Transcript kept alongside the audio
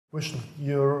Vishen,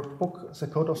 your book, The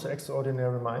Code of the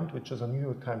Extraordinary Mind, which is a New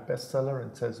York Times bestseller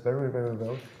and sells very, very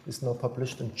well, is now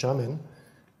published in German.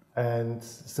 And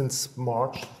since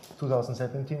March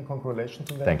 2017,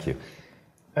 congratulations on that. Thank you.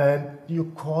 And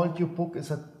you called your book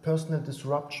as a personal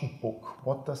disruption book.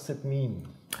 What does it mean?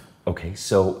 Okay,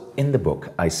 so in the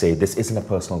book, I say this isn't a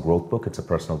personal growth book, it's a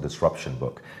personal disruption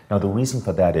book. Now, the reason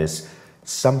for that is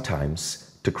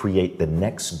sometimes to create the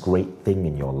next great thing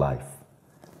in your life,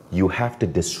 you have to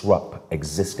disrupt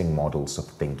existing models of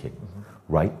thinking,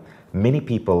 right? Many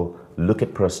people look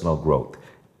at personal growth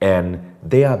and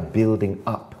they are building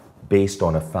up based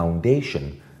on a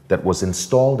foundation that was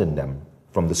installed in them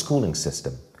from the schooling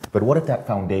system. But what if that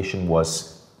foundation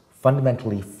was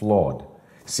fundamentally flawed?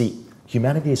 See,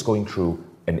 humanity is going through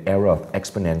an era of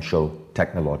exponential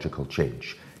technological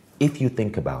change. If you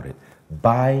think about it,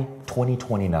 by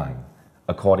 2029,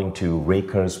 according to Ray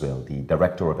Kurzweil, the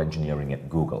director of engineering at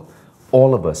Google,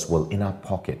 all of us will, in our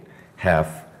pocket,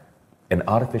 have an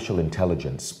artificial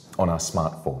intelligence on our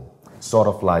smartphone, sort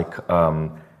of like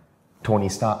Tony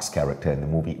Stark's character in the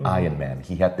movie Iron Man.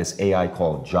 He had this AI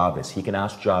called Jarvis. He can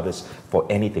ask Jarvis for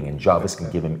anything, and Jarvis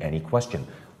can give him any question.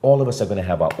 All of us are going to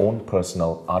have our own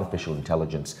personal artificial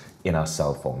intelligence in our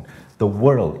cell phone. The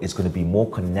world is going to be more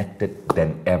connected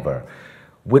than ever.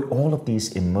 With all of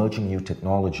these emerging new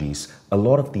technologies, a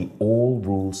lot of the old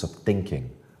rules of thinking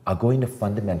are going to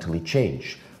fundamentally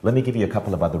change. Let me give you a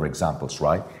couple of other examples,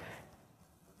 right?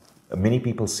 Many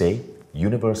people say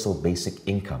universal basic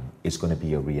income is going to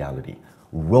be a reality.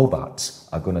 Robots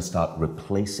are going to start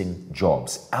replacing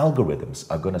jobs. Algorithms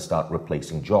are going to start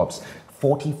replacing jobs.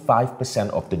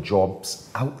 45% of the jobs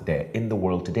out there in the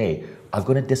world today are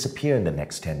going to disappear in the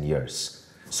next 10 years.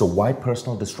 So why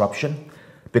personal disruption?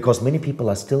 Because many people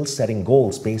are still setting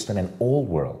goals based on an old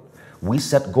world. We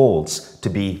set goals to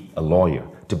be a lawyer,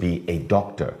 to be a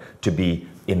doctor, to be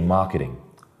in marketing.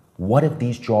 What if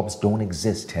these jobs don't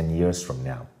exist 10 years from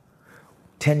now?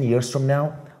 10 years from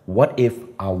now, what if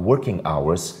our working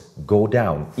hours go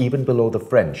down, even below the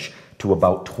French, to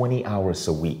about 20 hours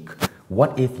a week?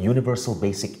 What if universal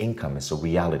basic income is a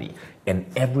reality and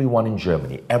everyone in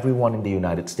Germany, everyone in the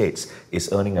United States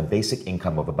is earning a basic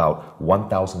income of about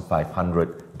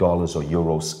 $1,500 or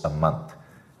euros a month?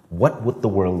 What would the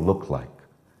world look like?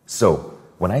 So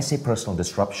when I say personal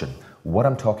disruption, what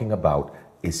I'm talking about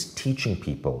is teaching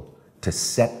people to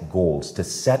set goals, to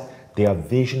set their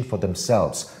vision for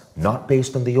themselves, not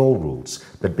based on the old rules,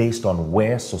 but based on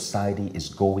where society is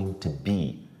going to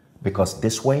be. Because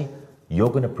this way, you're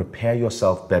going to prepare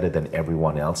yourself better than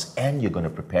everyone else, and you're going to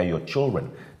prepare your children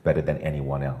better than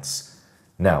anyone else.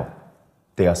 Now,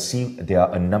 there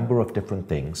are a number of different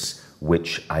things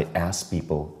which I ask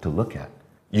people to look at.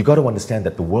 You got to understand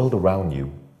that the world around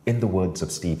you, in the words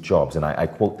of Steve Jobs, and I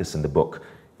quote this in the book,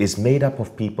 is made up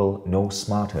of people no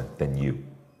smarter than you.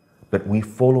 But we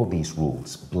follow these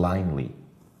rules blindly.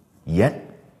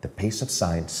 Yet, the pace of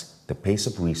science, the pace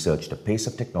of research, the pace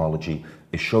of technology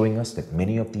is showing us that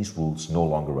many of these rules no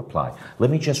longer apply. Let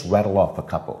me just rattle off a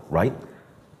couple, right?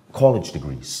 College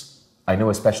degrees. I know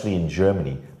especially in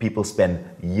Germany, people spend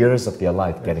years of their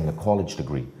life getting a college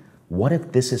degree. What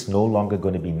if this is no longer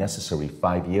going to be necessary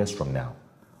 5 years from now?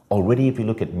 Already, if you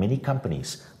look at many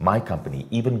companies, my company,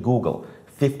 even Google,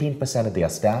 15% of their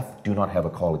staff do not have a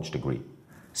college degree.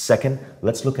 Second,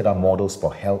 let's look at our models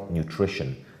for health,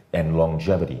 nutrition, and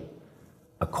longevity.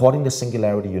 According to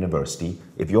Singularity University,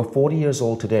 if you're 40 years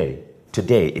old today,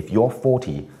 if you're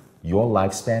 40, your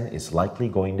lifespan is likely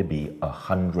going to be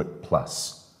 100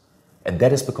 plus. And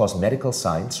that is because medical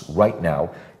science right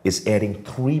now is adding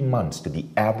 3 months to the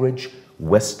average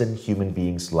Western human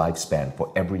being's lifespan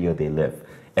for every year they live.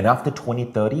 And after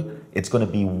 2030, it's going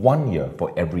to be 1 year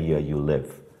for every year you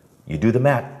live. You do the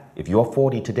math. If you're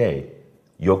 40 today,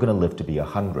 you're going to live to be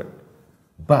 100.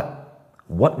 But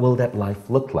what will that life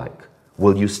look like?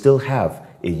 Will you still have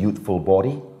a youthful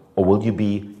body, or will you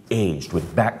be aged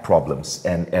with back problems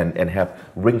and have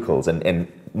wrinkles and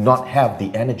not have the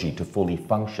energy to fully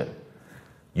function?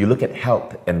 You look at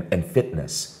health and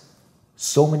fitness.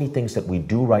 So many things that we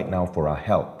do right now for our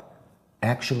health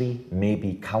actually may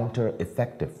be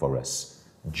counter-effective for us.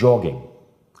 Jogging.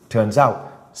 Turns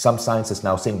out, some science is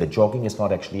now saying that jogging is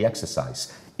not actually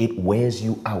exercise. It wears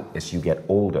you out as you get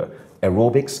older.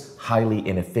 Aerobics, highly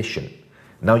inefficient.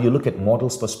 Now you look at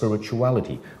models for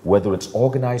spirituality, whether it's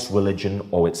organized religion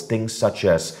or it's things such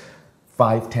as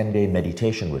 5-10-day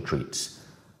meditation retreats.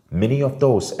 Many of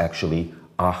those actually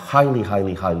are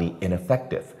highly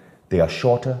ineffective. They are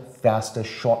shorter, faster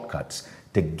shortcuts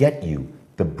to get you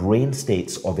the brain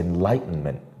states of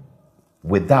enlightenment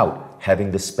without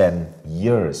having to spend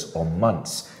years or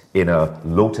months in a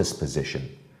lotus position.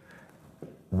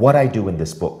 what I do in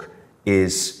this book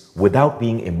is, without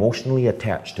being emotionally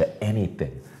attached to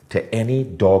anything, to any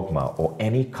dogma or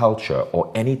any culture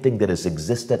or anything that has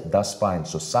existed thus far in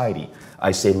society,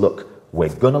 I say, look,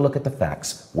 we're going to look at the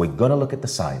facts, we're going to look at the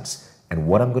science, and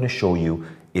what I'm going to show you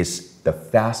is the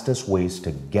fastest ways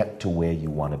to get to where you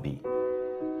want to be.